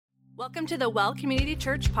Welcome to the Well Community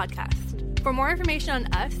Church podcast. For more information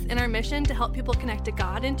on us and our mission to help people connect to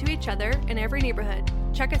God and to each other in every neighborhood,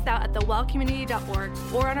 check us out at thewellcommunity.org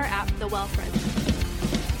or on our app, The Well Friends.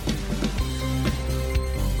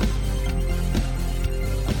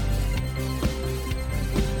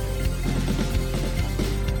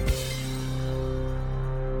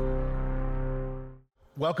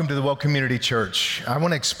 Welcome to the Well Community Church. I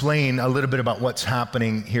want to explain a little bit about what's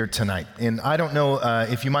happening here tonight. And I don't know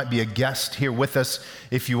if you might be a guest here with us.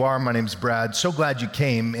 If you are, my name's Brad. So glad you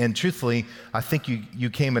came. And truthfully, I think you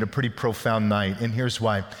came at a pretty profound night. And here's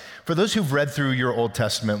why. For those who've read through your Old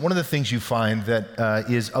Testament, one of the things you find that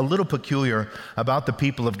is a little peculiar about the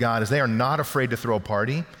people of God is they are not afraid to throw a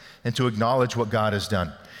party and to acknowledge what God has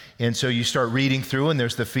done. And so you start reading through, and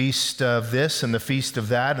there's the feast of this and the feast of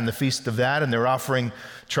that and the feast of that, and they're offering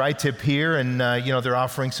tri-tip here, and they're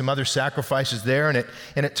offering some other sacrifices there,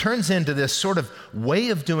 and it turns into this sort of way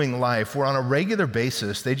of doing life where on a regular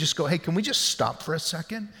basis they just go, hey, can we just stop for a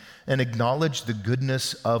second and acknowledge the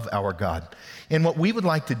goodness of our God? And what we would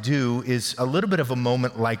like to do is a little bit of a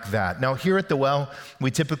moment like that. Now, here at the Well,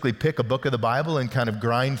 we typically pick a book of the Bible and kind of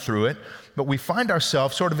grind through it, but we find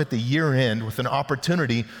ourselves sort of at the year end with an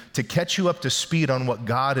opportunity to catch you up to speed on what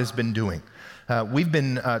God has been doing. We've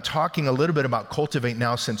been talking a little bit about Cultivate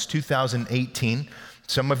now since 2018.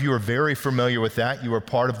 Some of you are very familiar with that. You were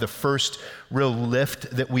part of the first real lift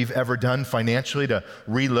that we've ever done financially to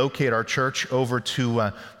relocate our church over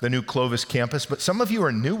to the new Clovis campus. But some of you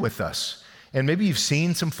are new with us. And maybe you've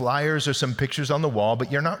seen some flyers or some pictures on the wall,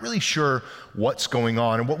 but you're not really sure what's going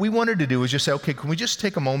on. And what we wanted to do is just say, okay, can we just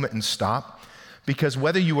take a moment and stop? Because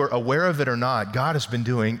whether you were aware of it or not, God has been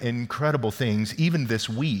doing incredible things, even this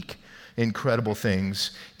week, incredible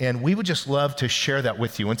things. And we would just love to share that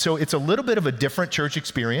with you. And so it's a little bit of a different church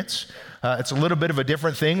experience. It's a little bit of a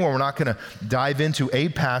different thing where we're not going to dive into a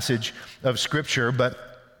passage of Scripture, but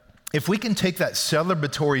if we can take that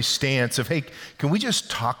celebratory stance of, hey, can we just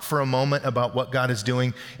talk for a moment about what God is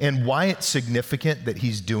doing and why it's significant that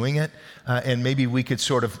He's doing it, and maybe we could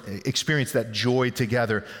sort of experience that joy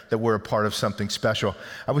together that we're a part of something special.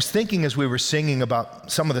 I was thinking as we were singing about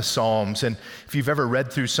some of the Psalms, and if you've ever read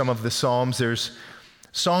through some of the Psalms, there's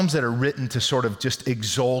Psalms that are written to sort of just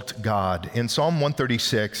exalt God. And Psalm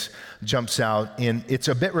 136 jumps out, and it's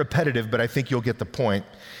a bit repetitive, but I think you'll get the point.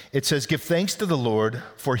 It says, "Give thanks to the Lord,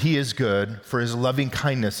 for He is good, for His loving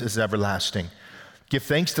kindness is everlasting. Give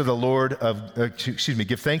thanks to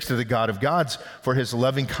give thanks to the God of gods, for His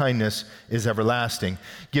loving kindness is everlasting.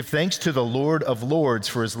 Give thanks to the Lord of lords,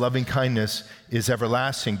 for His loving kindness is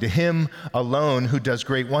everlasting. To Him alone who does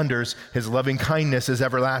great wonders, His loving kindness is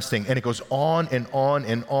everlasting." And it goes on and on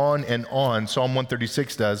and on and on, Psalm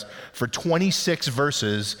 136 does, for 26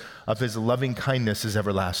 verses of His loving kindness is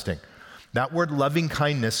everlasting. That word loving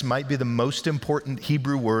kindness might be the most important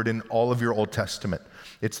Hebrew word in all of your Old Testament.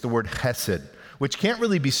 It's the word chesed, which can't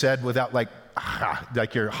really be said without like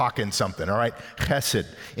you're hawking something, all right? Chesed.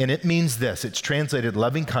 And it means this. It's translated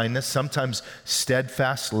loving kindness, sometimes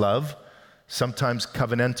steadfast love, sometimes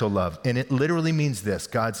covenantal love. And it literally means this: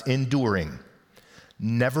 God's enduring,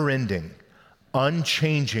 never-ending,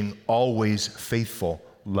 unchanging, always faithful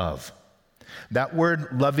love. That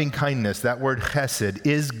word loving kindness, that word chesed,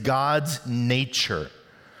 is God's nature.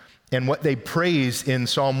 And what they praise in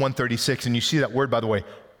Psalm 136, and you see that word, by the way,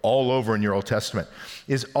 all over in your Old Testament,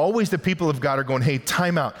 is always the people of God are going, hey,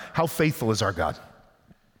 time out. How faithful is our God?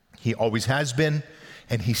 He always has been,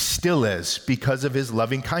 and He still is, because of His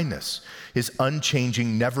loving kindness, His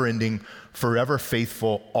unchanging, never-ending, forever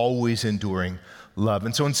faithful, always enduring love.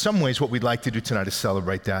 And so in some ways, what we'd like to do tonight is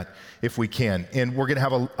celebrate that if we can. And we're going to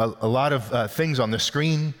have a lot of things on the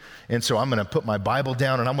screen. And so I'm going to put my Bible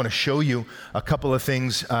down and I'm going to show you a couple of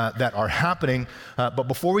things that are happening. But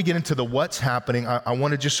before we get into the what's happening, I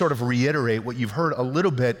want to just sort of reiterate what you've heard a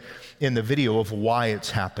little bit in the video of why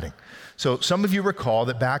it's happening. So some of you recall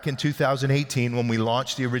that back in 2018, when we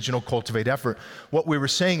launched the original Cultivate effort, what we were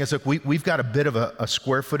saying is, look, we've got a bit of a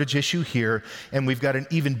square footage issue here, and we've got an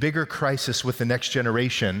even bigger crisis with the next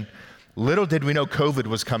generation. Little did we know COVID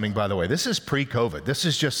was coming, by the way. This is pre-COVID. This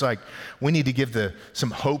is just like, we need to give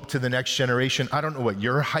some hope to the next generation. I don't know what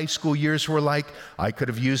your high school years were like. I could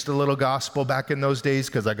have used a little gospel back in those days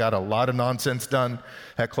because I got a lot of nonsense done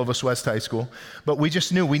at Clovis West High School. But we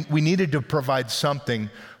just knew we needed to provide something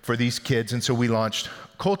for these kids, and so we launched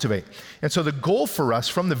Cultivate. And so the goal for us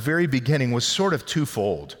from the very beginning was sort of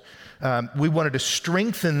twofold. We wanted to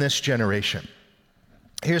strengthen this generation.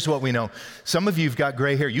 Here's what we know. Some of you have got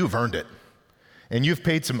gray hair. You've earned it. And you've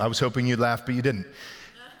paid some, I was hoping you'd laugh, but you didn't.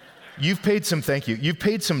 You've paid some, thank you. You've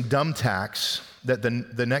paid some dumb tax that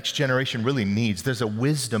the next generation really needs. There's a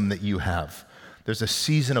wisdom that you have. There's a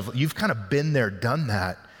season of, you've kind of been there, done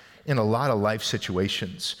that in a lot of life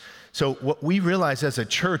situations. So what we realize as a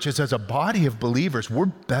church is, as a body of believers, we're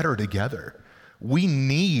better together. We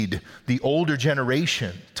need the older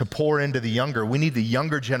generation to pour into the younger. We need the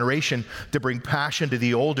younger generation to bring passion to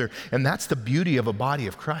the older. And that's the beauty of a body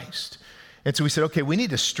of Christ. And so we said, okay, we need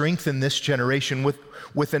to strengthen this generation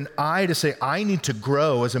with an eye to say, I need to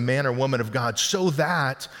grow as a man or woman of God so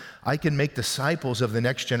that I can make disciples of the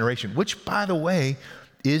next generation, which, by the way,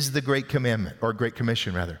 is the Great Commandment, or Great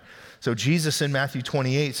Commission, rather. So Jesus in Matthew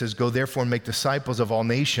 28 says, go therefore and make disciples of all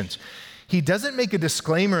nations. He doesn't make a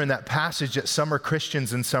disclaimer in that passage that some are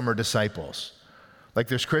Christians and some are disciples. Like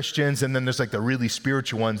there's Christians and then there's like the really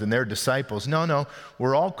spiritual ones and they're disciples. No,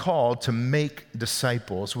 we're all called to make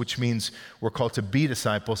disciples, which means we're called to be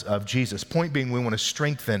disciples of Jesus. Point being, we want to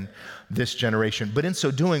strengthen this generation. But in so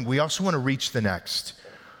doing, we also want to reach the next.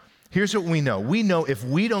 Here's what we know. We know if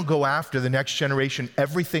we don't go after the next generation,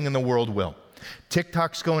 everything in the world will.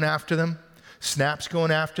 TikTok's going after them. Snap's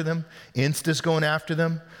going after them. Insta's going after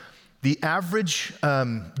them. The average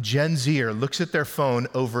Gen Zer looks at their phone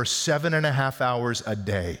over 7.5 hours a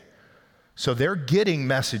day. So they're getting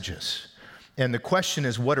messages. And the question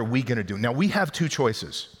is, what are we going to do? Now, we have two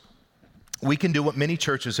choices. We can do what many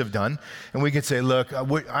churches have done, and we can say, look,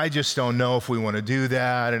 I just don't know if we want to do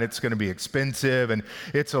that, and it's going to be expensive, and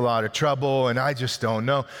it's a lot of trouble, and I just don't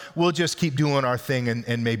know. We'll just keep doing our thing,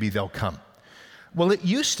 and maybe they'll come. Well, it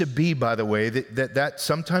used to be, by the way, that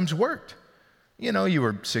sometimes worked. You know, you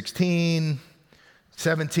were 16,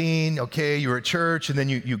 17, okay, you were at church, and then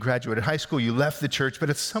you graduated high school, you left the church, but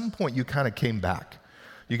at some point you kind of came back.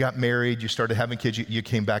 You got married, you started having kids, you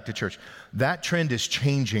came back to church. That trend is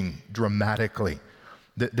changing dramatically.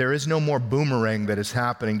 There is no more boomerang that is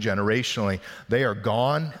happening generationally. They are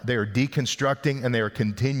gone, they are deconstructing, and they are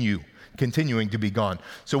continuing to be gone.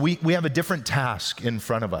 So we have a different task in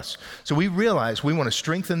front of us. So we realize we want to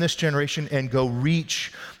strengthen this generation and go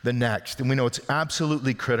reach the next. And we know it's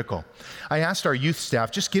absolutely critical. I asked our youth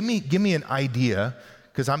staff, just give me an idea,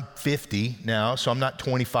 because I'm 50 now, so I'm not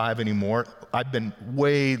 25 anymore. I've been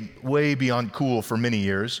way beyond cool for many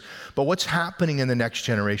years. But what's happening in the next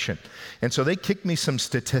generation? And so they kicked me some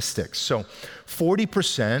statistics. So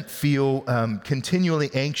 40% feel continually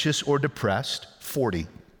anxious or depressed, 40.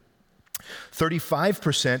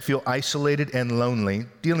 35% feel isolated and lonely,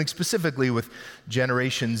 dealing specifically with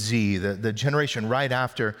Generation Z, the generation right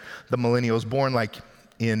after the millennials, born like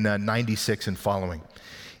in 96 and following.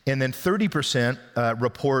 And then 30%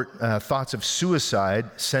 report thoughts of suicide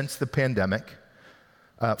since the pandemic.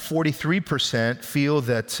 43% feel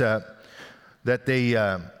that they,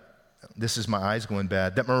 this is my eyes going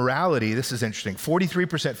bad, that morality, this is interesting,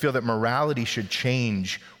 43% feel that morality should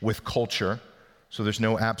change with culture. So there's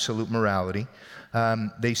no absolute morality.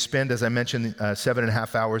 They spend, as I mentioned,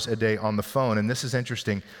 7.5 hours a day on the phone. And this is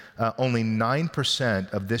interesting. Only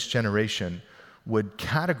 9% of this generation would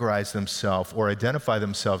categorize themselves or identify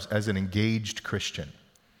themselves as an engaged Christian,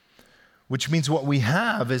 which means what we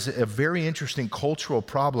have is a very interesting cultural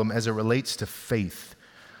problem as it relates to faith.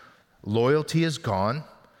 Loyalty is gone.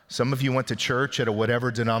 Some of you went to church at a whatever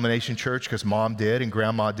denomination church because mom did and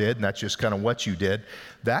grandma did, and that's just kind of what you did.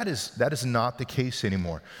 That is not the case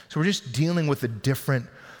anymore. So we're just dealing with a different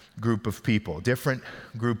group of people, different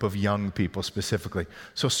group of young people specifically.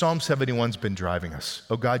 So Psalm 71's been driving us.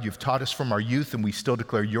 Oh God, you've taught us from our youth, and we still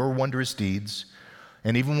declare your wondrous deeds.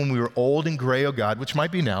 And even when we were old and gray, oh God, which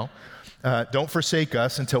might be now, don't forsake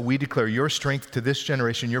us until we declare your strength to this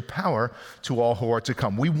generation, your power to all who are to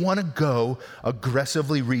come. We want to go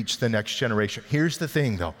aggressively reach the next generation. Here's the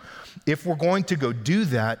thing, though. If we're going to go do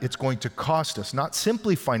that, it's going to cost us, not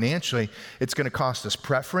simply financially, it's going to cost us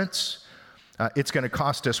preference. It's going to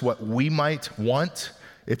cost us what we might want.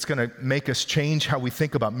 It's going to make us change how we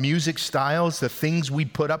think about music styles, the things we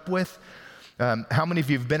put up with. How many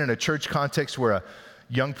of you have been in a church context where a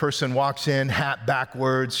young person walks in, hat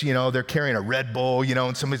backwards, they're carrying a Red Bull,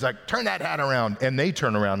 and somebody's like, turn that hat around, and they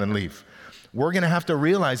turn around and leave. We're going to have to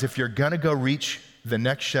realize if you're going to go reach the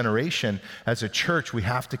next generation as a church, we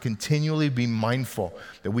have to continually be mindful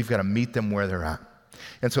that we've got to meet them where they're at.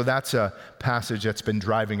 And so that's a passage that's been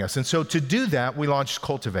driving us. And so to do that, we launched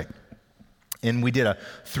Cultivate. And we did a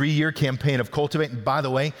 3-year campaign of Cultivate. And by the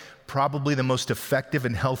way, probably the most effective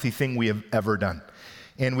and healthy thing we have ever done.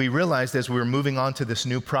 And we realized as we were moving on to this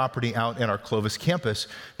new property out in our Clovis campus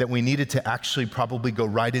that we needed to actually probably go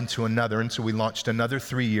right into another. And so we launched another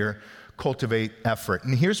 3-year Cultivate effort.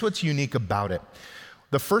 And here's what's unique about it.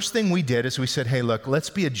 The first thing we did is we said, hey, look, let's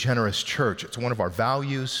be a generous church. It's one of our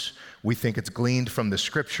values. We think it's gleaned from the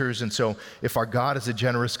scriptures. And so if our God is a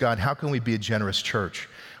generous God, how can we be a generous church?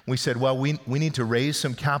 We said, well, we need to raise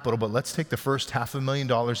some capital, but let's take the first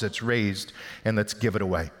 $500,000 that's raised and let's give it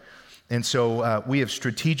away. And so we have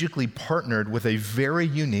strategically partnered with a very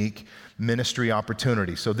unique ministry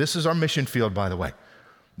opportunity. So this is our mission field, by the way.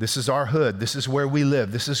 This is our hood. This is where we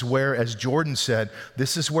live. This is where, as Jordan said,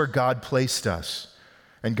 this is where God placed us.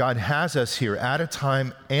 And God has us here at a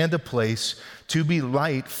time and a place to be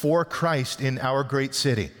light for Christ in our great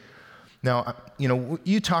city. Now,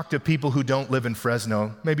 you talk to people who don't live in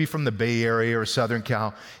Fresno, maybe from the Bay Area or Southern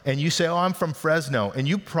Cal, and you say, oh, I'm from Fresno. And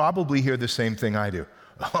you probably hear the same thing I do.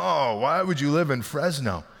 Oh, why would you live in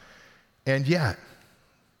Fresno? And yet,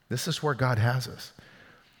 this is where God has us.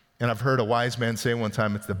 And I've heard a wise man say one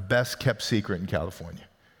time, it's the best kept secret in California.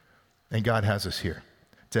 And God has us here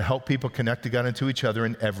to help people connect to God and to each other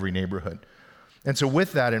in every neighborhood. And so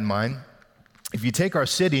with that in mind, if you take our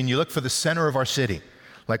city and you look for the center of our city,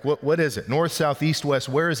 like what is it? North, south, east, west,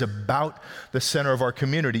 where is about the center of our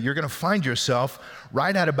community? You're going to find yourself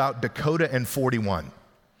right at about Dakota and 41.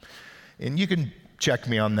 And you can check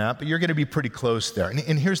me on that, but you're going to be pretty close there. And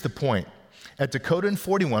here's the point. At Dakota and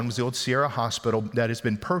 41 was the old Sierra Hospital that has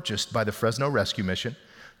been purchased by the Fresno Rescue Mission.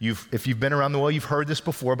 If you've been around the world, you've heard this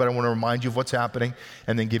before, but I want to remind you of what's happening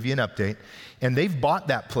and then give you an update. And they've bought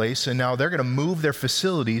that place, and now they're going to move their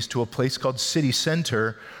facilities to a place called City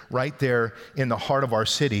Center right there in the heart of our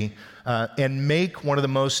city and make one of the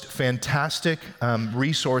most fantastic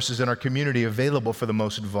resources in our community available for the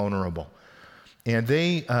most vulnerable. And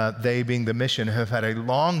they being the mission, have had a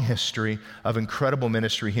long history of incredible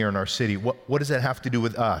ministry here in our city. What does that have to do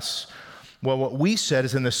with us? Well, what we said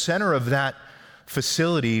is in the center of that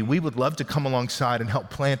facility, we would love to come alongside and help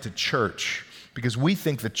plant a church because we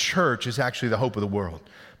think the church is actually the hope of the world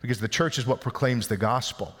because the church is what proclaims the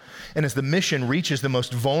gospel. And as the mission reaches the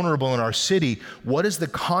most vulnerable in our city, what is the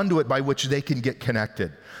conduit by which they can get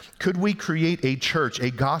connected? Could we create a church,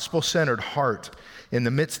 a gospel-centered heart in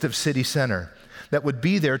the midst of City Center that would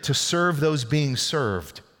be there to serve those being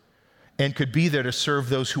served and could be there to serve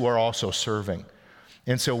those who are also serving?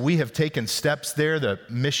 And so we have taken steps there. The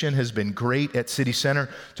mission has been great at City Center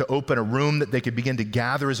to open a room that they could begin to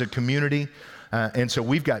gather as a community. And so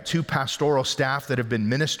we've got 2 pastoral staff that have been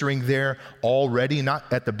ministering there already,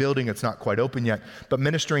 not at the building, it's not quite open yet, but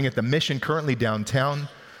ministering at the mission currently downtown,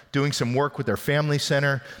 doing some work with their family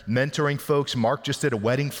center, mentoring folks. Mark just did a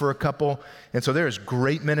wedding for a couple. And so there is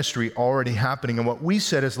great ministry already happening. And what we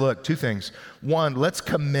said is, look, 2 things. 1, let's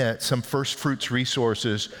commit some first fruits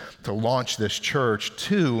resources to launch this church.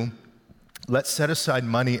 2, let's set aside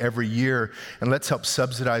money every year and let's help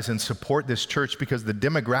subsidize and support this church because the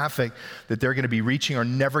demographic that they're going to be reaching are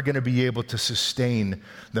never going to be able to sustain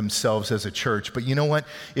themselves as a church. But you know what?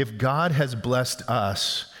 If God has blessed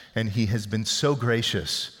us and he has been so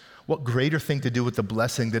gracious, what greater thing to do with the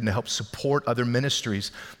blessing than to help support other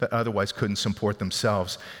ministries that otherwise couldn't support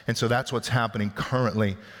themselves? And so that's what's happening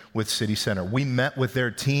currently with City Center. We met with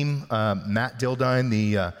their team, Matt Dildine,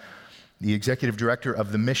 the executive director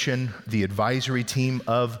of the mission, the advisory team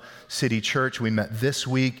of City Church. We met this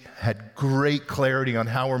week, had great clarity on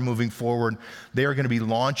how we're moving forward. They are going to be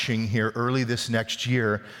launching here early this next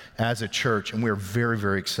year as a church, and we're very,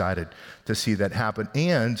 very excited to see that happen.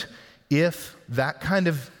 And if that kind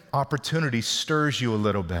of opportunity stirs you a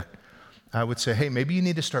little bit, I would say, hey, maybe you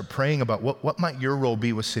need to start praying about what might your role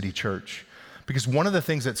be with City Church. Because one of the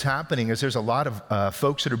things that's happening is there's a lot of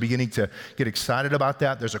folks that are beginning to get excited about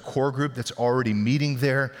that. There's a core group that's already meeting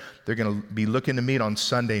there. They're going to be looking to meet on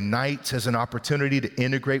Sunday nights as an opportunity to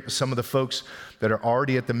integrate with some of the folks that are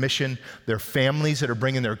already at the mission. There are families that are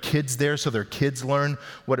bringing their kids there so their kids learn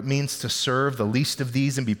what it means to serve the least of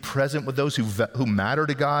these and be present with those who matter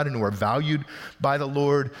to God and who are valued by the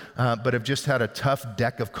Lord, but have just had a tough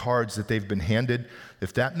deck of cards that they've been handed.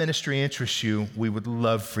 If that ministry interests you, we would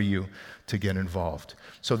love for you to get involved.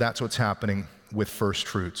 So that's what's happening with First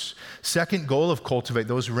Fruits. Second goal of Cultivate,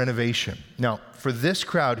 those renovation. Now, for this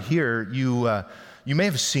crowd here, you may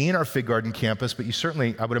have seen our Fig Garden campus, but you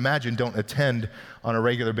certainly, I would imagine, don't attend on a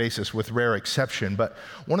regular basis with rare exception. But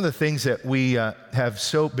one of the things that we have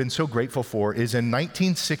been so grateful for is in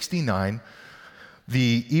 1969,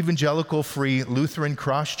 the Evangelical Free Lutheran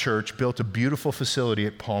Cross Church built a beautiful facility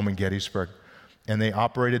at Palm and Gettysburg. And they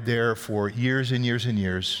operated there for years and years and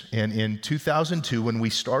years. And in 2002, when we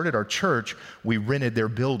started our church, we rented their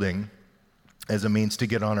building as a means to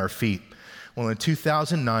get on our feet. Well, in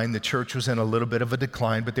 2009, the church was in a little bit of a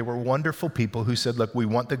decline, but they were wonderful people who said, look, we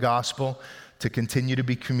want the gospel to continue to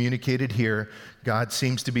be communicated here. God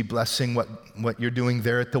seems to be blessing what you're doing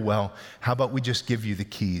there at the well. How about we just give you the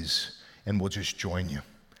keys and we'll just join you?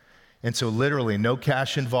 And so literally no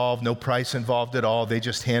cash involved, no price involved at all. They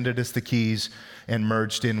just handed us the keys and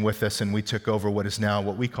merged in with us, and we took over what is now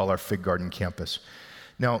what we call our Fig Garden campus.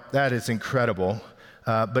 Now, that is incredible.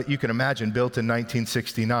 But you can imagine, built in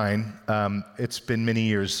 1969, it's been many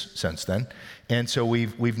years since then, and so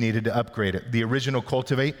we've needed to upgrade it. The original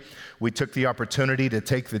Cultivate, we took the opportunity to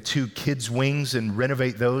take the 2 kids' wings and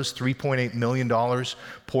renovate those. $3.8 million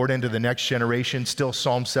poured into the next generation. Still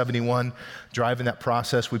Psalm 71, driving that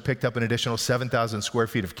process. We picked up an additional 7,000 square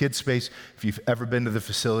feet of kids' space. If you've ever been to the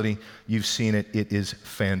facility, you've seen it. It is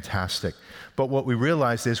fantastic. But what we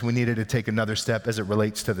realized is we needed to take another step as it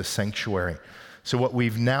relates to the sanctuary. So what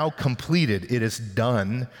we've now completed, it is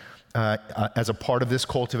done as a part of this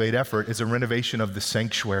Cultivate effort, is a renovation of the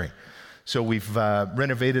sanctuary. So we've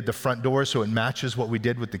renovated the front door so it matches what we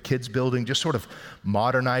did with the kids building, just sort of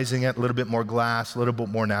modernizing it, a little bit more glass, a little bit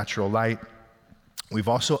more natural light. We've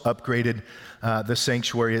also upgraded the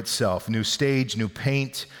sanctuary itself. New stage, new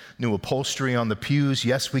paint, new upholstery on the pews.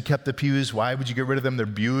 Yes, we kept the pews. Why would you get rid of them? They're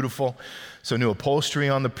beautiful. So new upholstery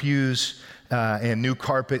on the pews. And new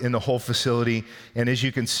carpet in the whole facility. And as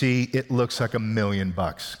you can see, it looks like $1 million.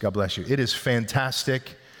 God bless you. It is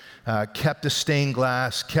fantastic. Kept the stained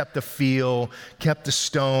glass, kept the feel, kept the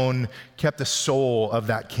stone, kept the soul of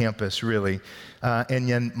that campus, really. And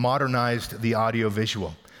then modernized the audio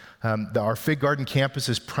visual. Our Fig Garden campus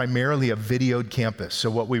is primarily a videoed campus.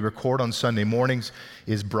 So what we record on Sunday mornings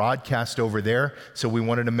is broadcast over there. So we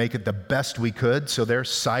wanted to make it the best we could. So their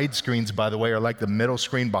side screens, by the way, are like the middle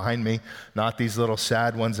screen behind me, not these little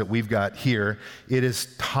sad ones that we've got here. It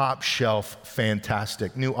is top shelf,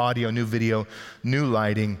 fantastic. New audio, new video, new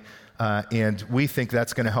lighting. And we think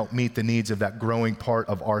that's going to help meet the needs of that growing part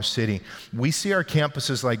of our city. We see our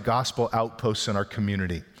campuses like gospel outposts in our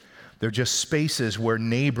community. They're just spaces where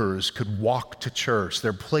neighbors could walk to church.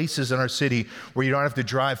 They're places in our city where you don't have to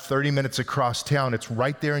drive 30 minutes across town. It's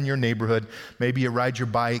right there in your neighborhood. Maybe you ride your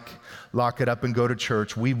bike, lock it up, and go to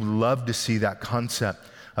church. We love to see that concept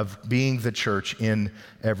of being the church in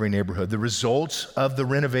every neighborhood. The results of the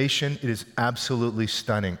renovation, it is absolutely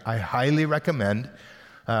stunning. I highly recommend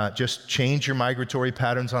just change your migratory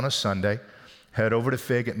patterns on a Sunday. Head over to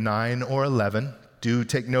Fig at 9 or 11. Do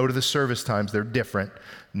take note of the service times. They're different,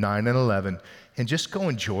 9 and 11. And just go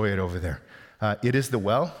enjoy it over there. It is the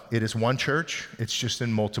well. It is one church. It's just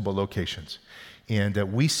in multiple locations. And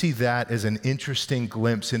we see that as an interesting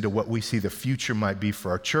glimpse into what we see the future might be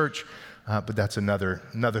for our church. But that's another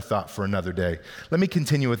thought for another day. Let me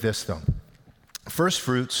continue with this, though. First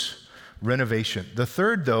fruits, renovation. The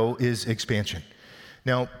third, though, is expansion.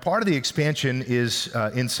 Now, part of the expansion is,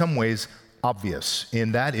 in some ways, obvious,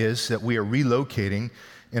 and that is that we are relocating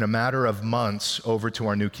in a matter of months over to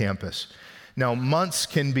our new campus. Now, months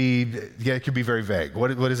can be very vague.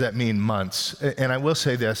 What does that mean, months? And I will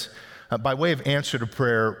say this, by way of answer to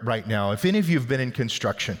prayer right now, if any of you have been in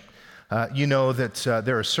construction, you know that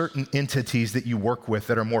there are certain entities that you work with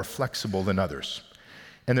that are more flexible than others.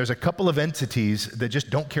 And there's a couple of entities that just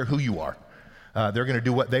don't care who you are. They're going to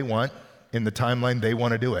do what they want in the timeline they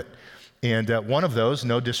want to do it. And one of those,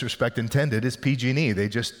 no disrespect intended, is PG&E. They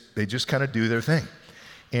just kind of do their thing.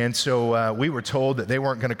 And so we were told that they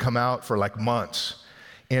weren't going to come out for like months.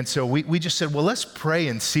 And so we just said, well, let's pray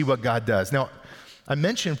and see what God does. Now, I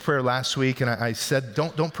mentioned prayer last week, and I said,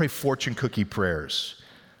 don't pray fortune cookie prayers.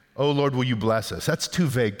 Oh, Lord, will you bless us? That's too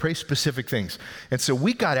vague. Pray specific things. And so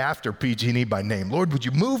we got after PG&E by name. Lord, would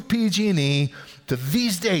you move PG&E to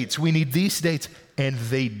these dates? We need these dates. And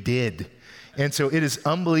they did. And so it is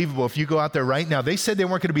unbelievable. If you go out there right now, they said they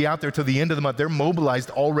weren't going to be out there till the end of the month. They're mobilized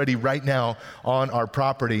already right now on our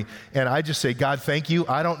property. And I just say, God, thank you.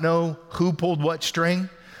 I don't know who pulled what string,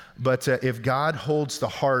 but if God holds the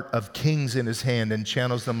heart of kings in his hand and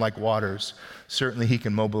channels them like waters, certainly he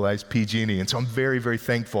can mobilize PG&E. And so I'm very, very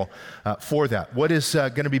thankful for that. What is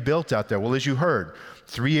going to be built out there? Well, as you heard,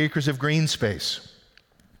 3 acres of green space.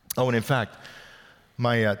 Oh, and in fact,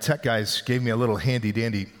 my tech guys gave me a little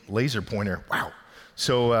handy-dandy laser pointer. Wow.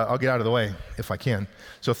 So I'll get out of the way if I can.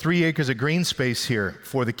 So 3 acres of green space here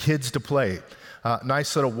for the kids to play.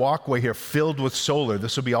 Nice little walkway here filled with solar.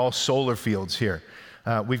 This will be all solar fields here.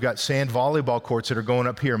 We've got sand volleyball courts that are going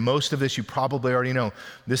up here. Most of this you probably already know.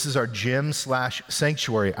 This is our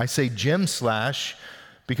gym/sanctuary. I say gym/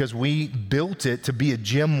 because we built it to be a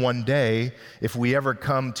gym one day if we ever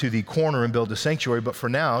come to the corner and build a sanctuary. But for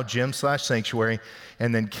now, gym/sanctuary,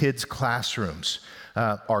 and then kids' classrooms.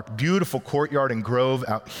 Our beautiful courtyard and grove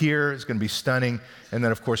out here is going to be stunning. And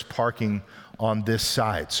then, of course, parking on this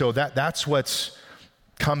side. So that's what's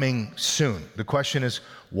coming soon. The question is,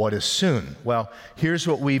 what is soon? Well, here's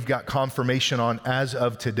what we've got confirmation on as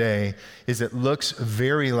of today, is it looks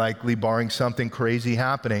very likely, barring something crazy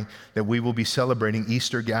happening, that we will be celebrating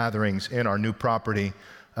Easter gatherings in our new property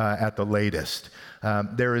at the latest.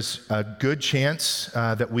 There is a good chance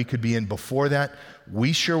that we could be in before that.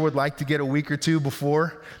 We sure would like to get a week or two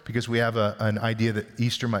before, because we have an idea that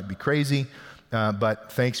Easter might be crazy.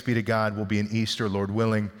 But thanks be to God, we'll be in Easter, Lord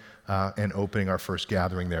willing, and opening our first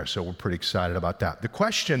gathering there. So we're pretty excited about that. The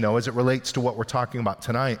question, though, as it relates to what we're talking about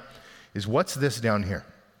tonight, is what's this down here?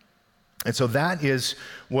 And so that is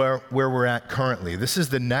where we're at currently. This is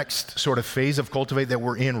the next sort of phase of Cultivate that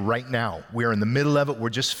we're in right now. We're in the middle of it. We're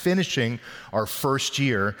just finishing our first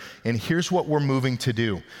year. And here's what we're moving to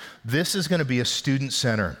do. This is going to be a student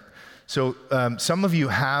center. So some of you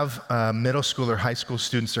have middle school or high school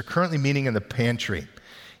students. They're currently meeting in the pantry.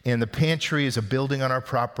 And the pantry is a building on our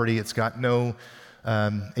property. It's got no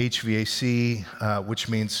HVAC, which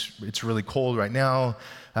means it's really cold right now.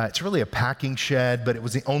 It's really a packing shed, but it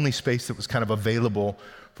was the only space that was kind of available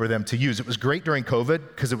for them to use. It was great during COVID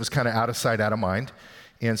because it was kind of out of sight, out of mind,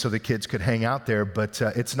 and so the kids could hang out there, but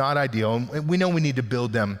it's not ideal. And we know we need to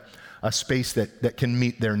build them a space that can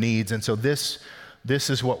meet their needs, and so this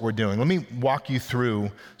is what we're doing. Let me walk you through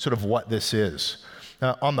sort of what this is.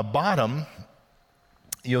 On the bottom,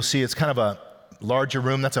 you'll see it's kind of a larger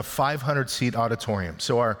room. That's a 500-seat auditorium.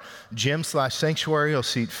 So our gym/sanctuary will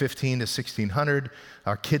seat 15 to 1,600.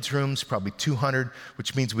 Our kids' room's probably 200,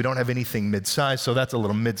 which means we don't have anything mid-size, so that's a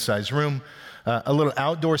little mid-size room. A little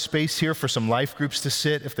outdoor space here for some life groups to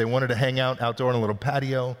sit if they wanted to hang out outdoor in a little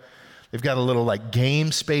patio. They've got a little like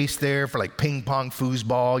game space there for like ping pong,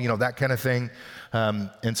 foosball, that kind of thing.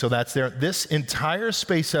 And so that's there. This entire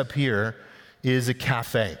space up here is a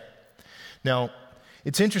cafe. Now,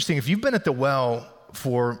 it's interesting, if you've been at the well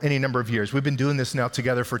for any number of years, we've been doing this now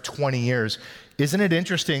together for 20 years, isn't it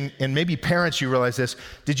interesting, and maybe parents, you realize this,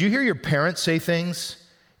 did you hear your parents say things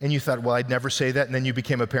and you thought, well, I'd never say that, and then you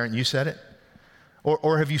became a parent and you said it?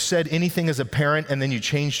 Or have you said anything as a parent and then you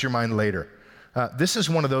changed your mind later? This is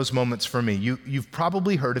one of those moments for me. You've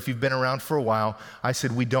probably heard, if you've been around for a while, I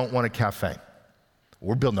said, we don't want a cafe.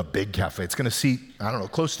 We're building a big cafe. It's going to seat,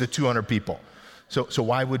 close to 200 people. So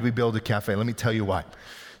why would we build a cafe? Let me tell you why.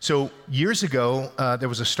 So years ago, there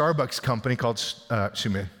was a Starbucks company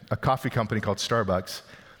a coffee company called Starbucks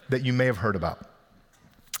that you may have heard about.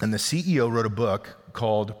 And the CEO wrote a book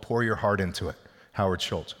called Pour Your Heart Into It, Howard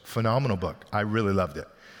Schultz. Phenomenal book. I really loved it.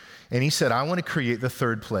 And he said, I want to create the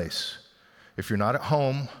third place. If you're not at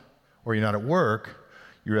home or you're not at work,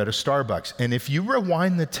 you're at a Starbucks. And if you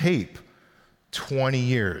rewind the tape 20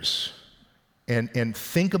 years, and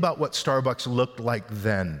think about what Starbucks looked like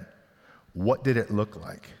then. What did it look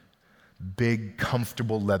like? Big,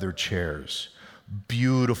 comfortable leather chairs,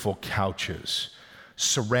 beautiful couches,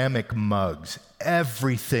 ceramic mugs.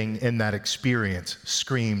 Everything in that experience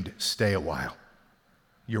screamed, stay a while.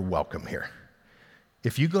 You're welcome here.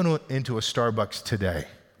 If you go into a Starbucks today,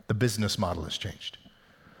 the business model has changed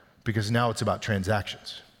because now it's about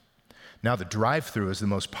transactions. Now the drive-thru is the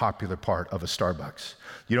most popular part of a Starbucks.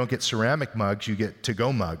 You don't get ceramic mugs, you get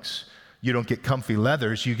to-go mugs. You don't get comfy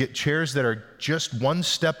leathers, you get chairs that are just one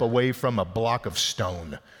step away from a block of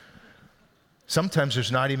stone. Sometimes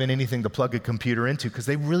there's not even anything to plug a computer into because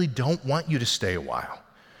they really don't want you to stay a while.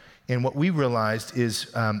 And what we realized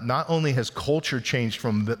is not only has culture changed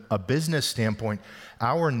from a business standpoint,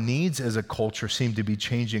 our needs as a culture seem to be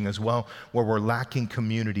changing as well, where we're lacking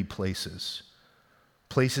community places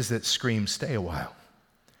that scream, stay a while.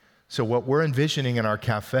 So what we're envisioning in our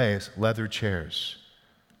cafe is leather chairs,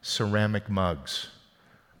 ceramic mugs,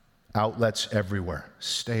 outlets everywhere.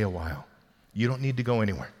 Stay a while. You don't need to go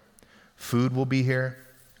anywhere. Food will be here.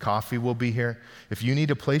 Coffee will be here. If you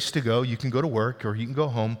need a place to go, you can go to work or you can go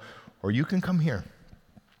home or you can come here.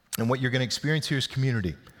 And what you're going to experience here is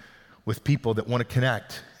community with people that want to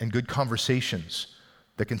connect and good conversations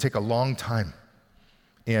that can take a long time.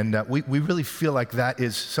 And we really feel like that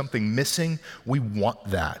is something missing. We want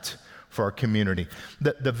that for our community.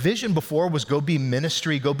 The vision before was go be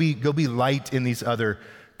ministry, go be light in these other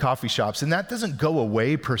coffee shops. And that doesn't go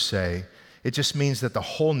away per se. It just means that the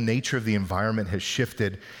whole nature of the environment has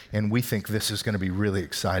shifted, and we think this is going to be really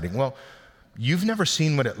exciting. Well, you've never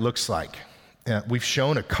seen what it looks like. We've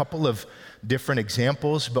shown a couple of different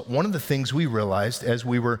examples, but one of the things we realized as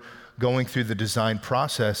we were going through the design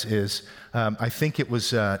process is, I think it was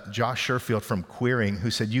Josh Sherfield from Queering who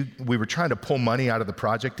said, we were trying to pull money out of the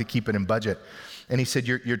project to keep it in budget. And he said,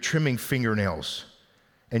 you're trimming fingernails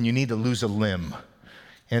and you need to lose a limb.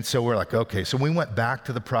 And so we're like, okay. So we went back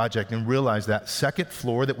to the project and realized that second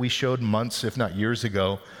floor that we showed months, if not years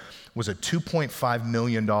ago, was a $2.5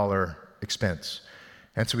 million expense.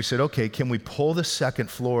 And so we said, okay, can we pull the second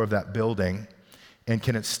floor of that building, and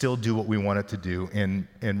can it still do what we want it to do? And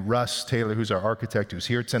Russ Taylor, who's our architect, who's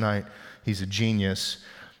here tonight, he's a genius.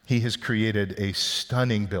 He has created a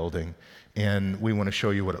stunning building, and we want to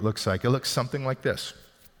show you what it looks like. It looks something like this.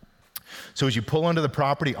 So as you pull onto the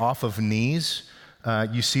property off of Knees,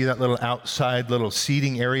 you see that little outside little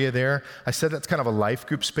seating area there. I said that's kind of a life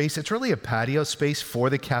group space. It's really a patio space for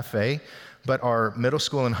the cafe, but our middle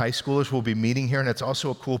school and high schoolers will be meeting here, and it's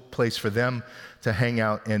also a cool place for them to hang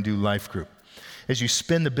out and do life group. As you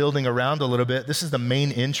spin the building around a little bit, this is the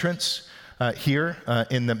main entrance here,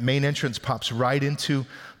 and the main entrance pops right into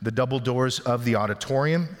the double doors of the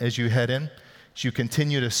auditorium as you head in. As you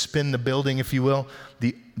continue to spin the building, if you will,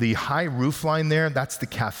 the high roof line there, that's the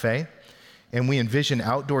cafe. And we envision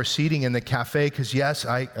outdoor seating in the cafe because, yes,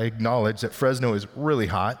 I acknowledge that Fresno is really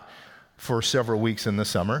hot for several weeks in the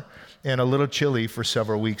summer and a little chilly for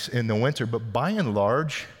several weeks in the winter. But by and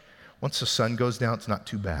large, once the sun goes down, it's not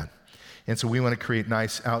too bad. And so we want to create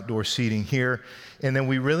nice outdoor seating here. And then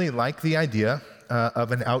we really like the idea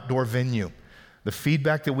of an outdoor venue. The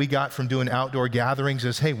feedback that we got from doing outdoor gatherings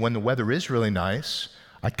is, hey, when the weather is really nice,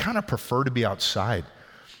 I kind of prefer to be outside.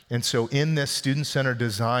 And so in this student center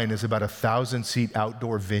design is about a 1,000-seat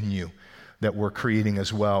outdoor venue that we're creating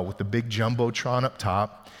as well with the big jumbotron up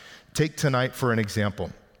top. Take tonight for an example.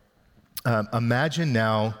 Imagine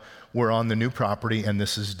now we're on the new property and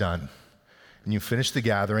this is done. And you finish the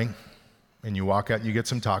gathering and you walk out and you get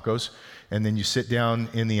some tacos and then you sit down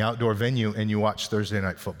in the outdoor venue and you watch Thursday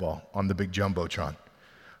Night Football on the big jumbotron.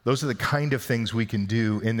 Those are the kind of things we can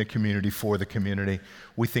do in the community for the community.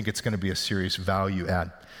 We think it's going to be a serious value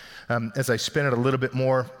add. As I spin it a little bit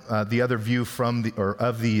more, the other view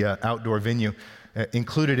of the outdoor venue,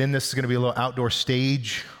 included in this is going to be a little outdoor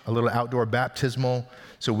stage, a little outdoor baptismal,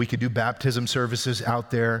 so we could do baptism services out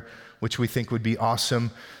there, which we think would be awesome.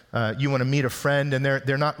 You want to meet a friend and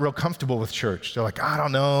they're not real comfortable with church. They're like, I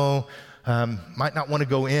don't know, might not want to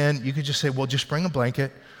go in. You could just say, well, just bring a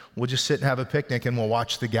blanket. We'll just sit and have a picnic and we'll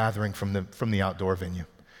watch the gathering from the outdoor venue.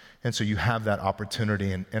 And so you have that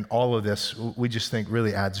opportunity, and all of this, we just think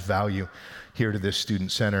really adds value here to this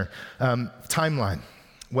student center. Timeline.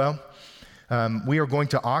 Well, we are going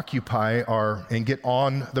to occupy and get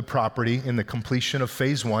on the property in the completion of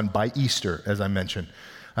phase 1 by Easter, as I mentioned.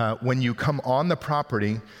 When you come on the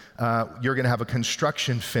property, you're going to have a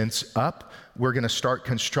construction fence up. We're going to start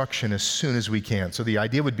construction as soon as we can. So the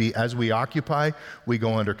idea would be as we occupy, we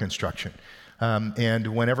go under construction. And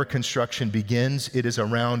whenever construction begins, it is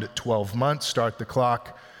around 12 months. Start the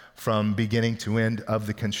clock from beginning to end of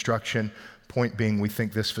the construction. Point being, we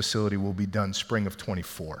think this facility will be done spring of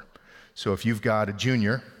 24. So if you've got a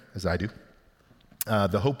junior, as I do,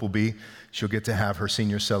 the hope will be she'll get to have her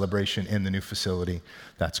senior celebration in the new facility.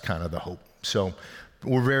 That's kind of the hope. So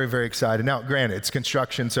we're very, very excited. Now, granted, it's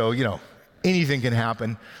construction, so, anything can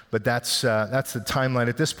happen, but that's the timeline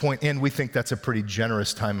at this point, and we think that's a pretty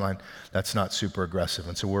generous timeline. That's not super aggressive,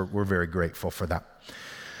 and so we're very grateful for that.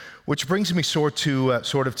 Which brings me sort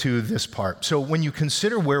of to this part. So when you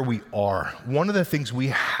consider where we are, one of the things we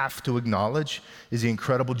have to acknowledge is the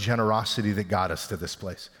incredible generosity that got us to this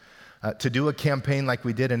place. To do a campaign like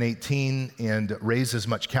we did in 18 and raise as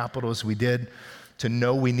much capital as we did, to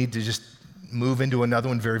know we need to just move into another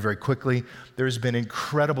one very, very quickly. There's been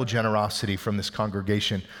incredible generosity from this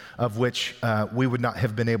congregation, of which we would not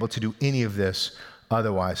have been able to do any of this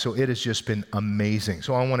otherwise. So it has just been amazing.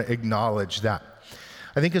 So I want to acknowledge that.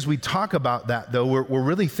 I think as we talk about that, though, we're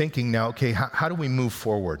really thinking now, okay, how do we move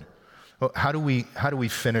forward? How do we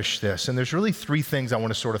finish this? And there's really 3 things I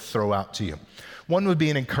want to sort of throw out to you. One would be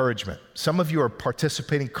an encouragement. Some of you are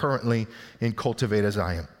participating currently in Cultivate as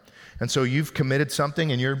I am. And so you've committed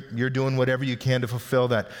something and you're doing whatever you can to fulfill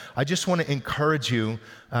that. I just want to encourage you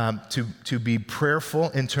to be prayerful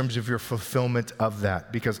in terms of your fulfillment of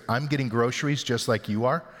that, because I'm getting groceries just like you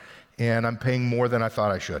are, and I'm paying more than I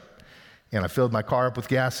thought I should. And I filled my car up with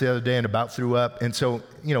gas the other day and about threw up. And so,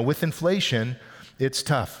 with inflation, it's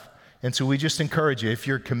tough. And so we just encourage you, if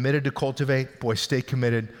you're committed to Cultivate, boy, stay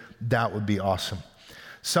committed. That would be awesome.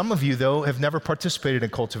 Some of you, though, have never participated in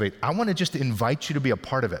Cultivate. I want to just invite you to be a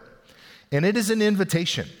part of it. And it is an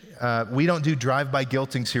invitation. We don't do drive-by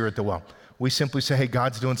guiltings here at the Well. We simply say, hey,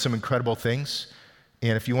 God's doing some incredible things.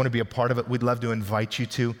 And if you want to be a part of it, we'd love to invite you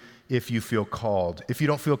to if you feel called. If you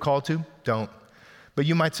don't feel called to, don't. But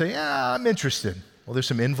you might say, yeah, I'm interested. Well, there's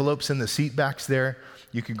some envelopes in the seat backs there.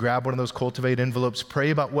 You can grab one of those Cultivate envelopes,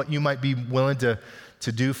 pray about what you might be willing to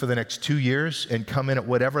do for the next 2 years and come in at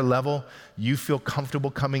whatever level you feel comfortable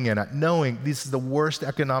coming in at, knowing this is the worst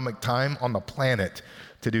economic time on the planet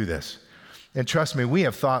to do this. And trust me, we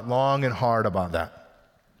have thought long and hard about that.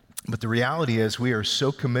 But the reality is we are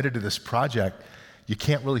so committed to this project, you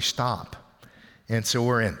can't really stop. And so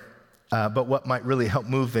we're in. But what might really help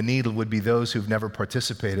move the needle would be those who've never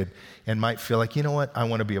participated and might feel like, you know what, I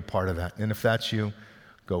want to be a part of that. And if that's you,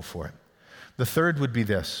 go for it. The third would be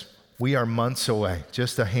this. We are months away,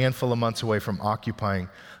 just a handful of months away from occupying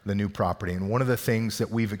the new property. And one of the things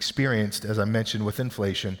that we've experienced, as I mentioned with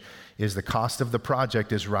inflation, is the cost of the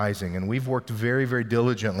project is rising. And we've worked very, very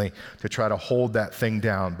diligently to try to hold that thing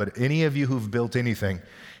down. But any of you who've built anything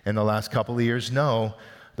in the last couple of years know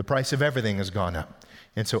the price of everything has gone up.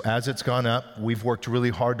 And so as it's gone up, we've worked really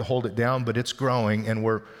hard to hold it down, but it's growing, and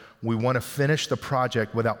we want to finish the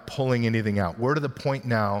project without pulling anything out. We're to the point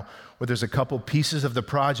now where there's a couple pieces of the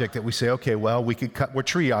project that we say, okay, well, we're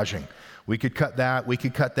triaging. We could cut that, we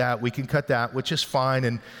could cut that, we can cut that, which is fine,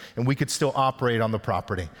 and we could still operate on the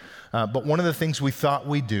property. But one of the things we thought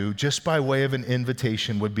we'd do, just by way of an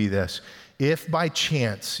invitation, would be this. If by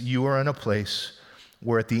chance you are in a place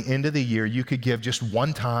where at the end of the year you could give just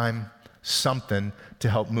one time something to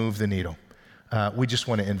help move the needle, we just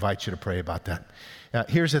want to invite you to pray about that.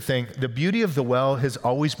 Here's the thing. The beauty of the well has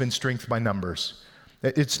always been strength by numbers.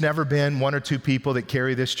 It's never been one or two people that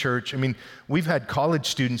carry this church. I mean, we've had college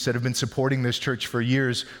students that have been supporting this church for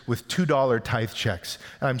years with $2 tithe checks.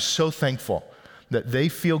 And I'm so thankful that they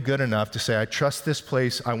feel good enough to say, I trust this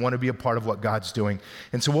place, I want to be a part of what God's doing.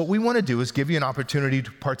 And so what we want to do is give you an opportunity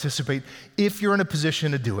to participate if you're in a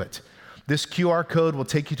position to do it. This QR code will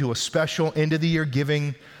take you to a special end of the year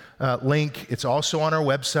giving link. It's also on our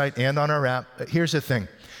website and on our app. Here's the thing.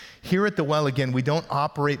 Here at the Well, again, we don't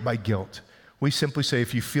operate by guilt. We simply say,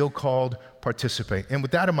 if you feel called, participate. And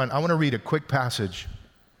with that in mind, I want to read a quick passage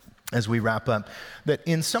as we wrap up that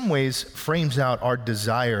in some ways frames out our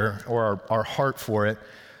desire or our heart for it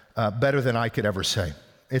better than I could ever say.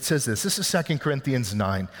 It says this. This is 2 Corinthians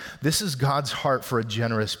 9. This is God's heart for a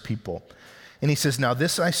generous people. And he says, now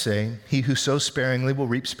this I say, he who sows sparingly will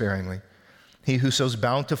reap sparingly. He who sows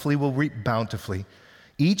bountifully will reap bountifully.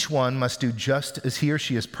 Each one must do just as he or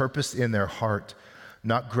she has purposed in their heart,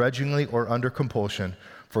 not grudgingly or under compulsion,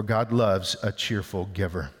 for God loves a cheerful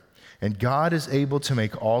giver. And God is able to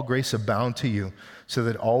make all grace abound to you, so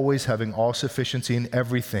that always having all sufficiency in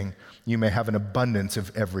everything, you may have an abundance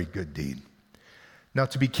of every good deed. Now,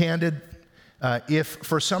 to be candid, if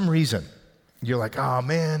for some reason you're like, oh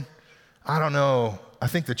man, I don't know, I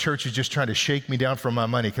think the church is just trying to shake me down for my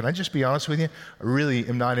money. Can I just be honest with you? I really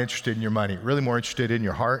am not interested in your money, really more interested in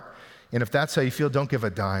your heart. And if that's how you feel, don't give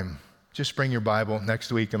a dime. Just bring your Bible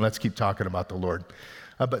next week and let's keep talking about the Lord.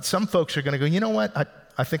 But some folks are going to go, you know what?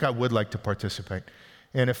 I think I would like to participate.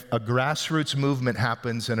 And if a grassroots movement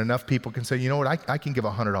happens and enough people can say, you know what, I can give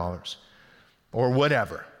 $100 or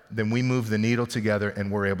whatever, then we move the needle together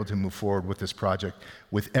and we're able to move forward with this project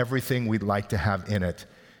with everything we'd like to have in it.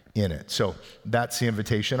 So that's the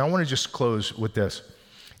invitation. I want to just close with this.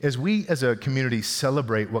 As we as a community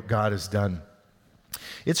celebrate what God has done,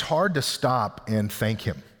 it's hard to stop and thank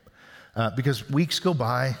him. Because weeks go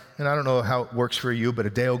by, and I don't know how it works for you, but a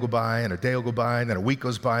day will go by, and a day will go by, and then a week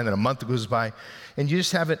goes by, and then a month goes by, and you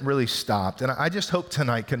just haven't really stopped. And I just hope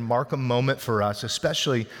tonight can mark a moment for us,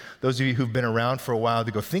 especially those of you who've been around for a while,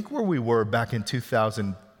 to go think where we were back in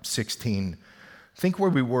 2016. Think where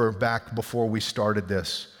we were back before we started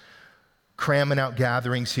this. Cramming out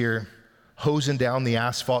gatherings here, hosing down the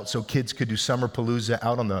asphalt so kids could do summer palooza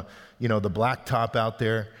out on the blacktop out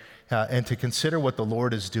there, and to consider what the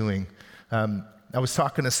Lord is doing. I was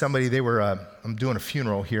talking to somebody, I'm doing a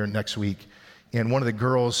funeral here next week, and one of the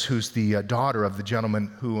girls who's the daughter of the gentleman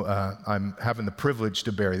who I'm having the privilege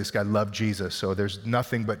to bury, this guy loved Jesus, so there's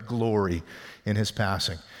nothing but glory in his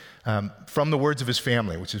passing. From the words of his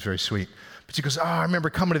family, which is very sweet. But she goes, I remember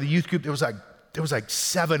coming to the youth group, there was like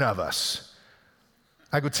 7 of us.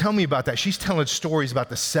 I go, tell me about that. She's telling stories about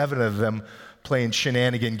the 7 of them playing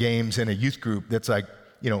shenanigan games in a youth group that's like,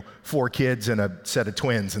 4 kids and a set of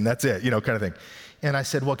twins, and that's it, kind of thing. And I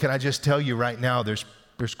said, well, can I just tell you right now, there's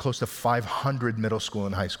close to 500 middle school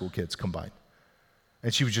and high school kids combined.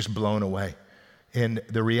 And she was just blown away. And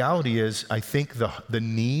the reality is, I think the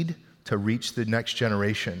need to reach the next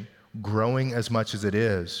generation, growing as much as it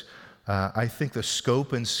is, I think the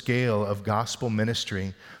scope and scale of gospel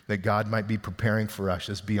ministry that God might be preparing for us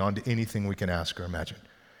is beyond anything we can ask or imagine.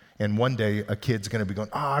 And one day, a kid's going to be going,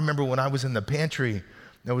 I remember when I was in the pantry,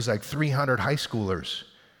 there was like 300 high schoolers.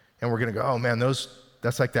 And we're going to go, oh man,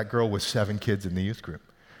 that's like that girl with 7 kids in the youth group.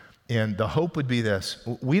 And the hope would be this: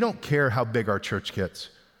 we don't care how big our church gets.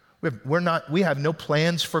 We have no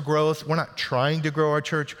plans for growth. We're not trying to grow our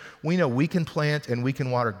church. We know we can plant and we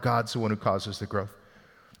can water. God's the one who causes the growth.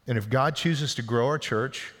 And if God chooses to grow our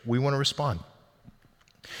church, we want to respond.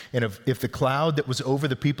 And if the cloud that was over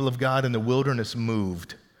the people of God in the wilderness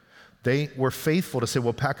moved, they were faithful to say,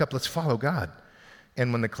 well, pack up, let's follow God.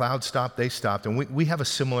 And when the cloud stopped, they stopped. And we have a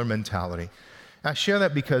similar mentality. I share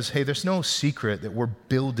that because, hey, there's no secret that we're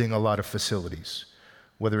building a lot of facilities,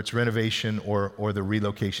 whether it's renovation or the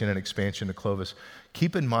relocation and expansion to Clovis.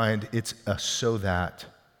 Keep in mind, it's a so that.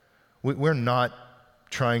 We're not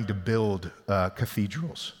trying to build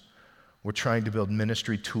cathedrals. We're trying to build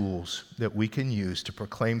ministry tools that we can use to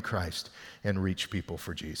proclaim Christ and reach people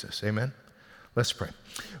for Jesus. Amen? Let's pray.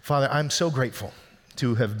 Father, I'm so grateful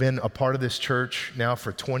to have been a part of this church now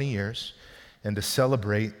for 20 years and to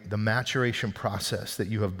celebrate the maturation process that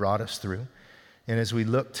you have brought us through. And as we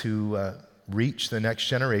look to reach the next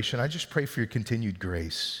generation, I just pray for your continued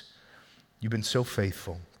grace. You've been so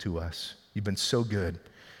faithful to us. You've been so good.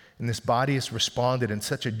 And this body has responded in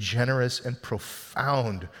such a generous and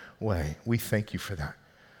profound way. We thank you for that.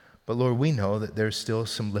 But Lord, we know that there's still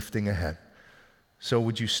some lifting ahead. So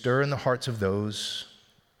would you stir in the hearts of those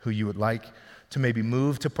who you would like to maybe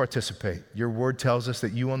move to participate? Your word tells us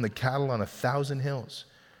that you own the cattle on 1,000 hills.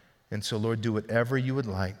 And so Lord, do whatever you would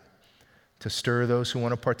like to stir those who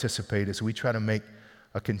want to participate as we try to make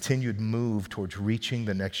a continued move towards reaching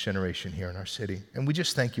the next generation here in our city. And we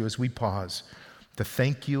just thank you as we pause to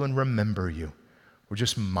thank you and remember you. We're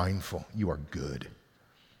just mindful you are good.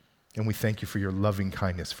 And we thank you for your loving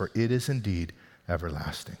kindness, for it is indeed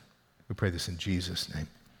everlasting. We pray this in Jesus' name.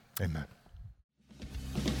 Amen.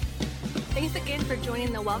 Thanks again for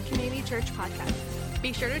joining the Well Community Church podcast.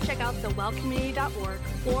 Be sure to check out thewellcommunity.org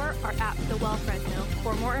or our app, The Well Fresno,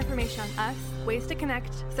 for more information on us, ways to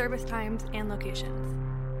connect, service times, and locations.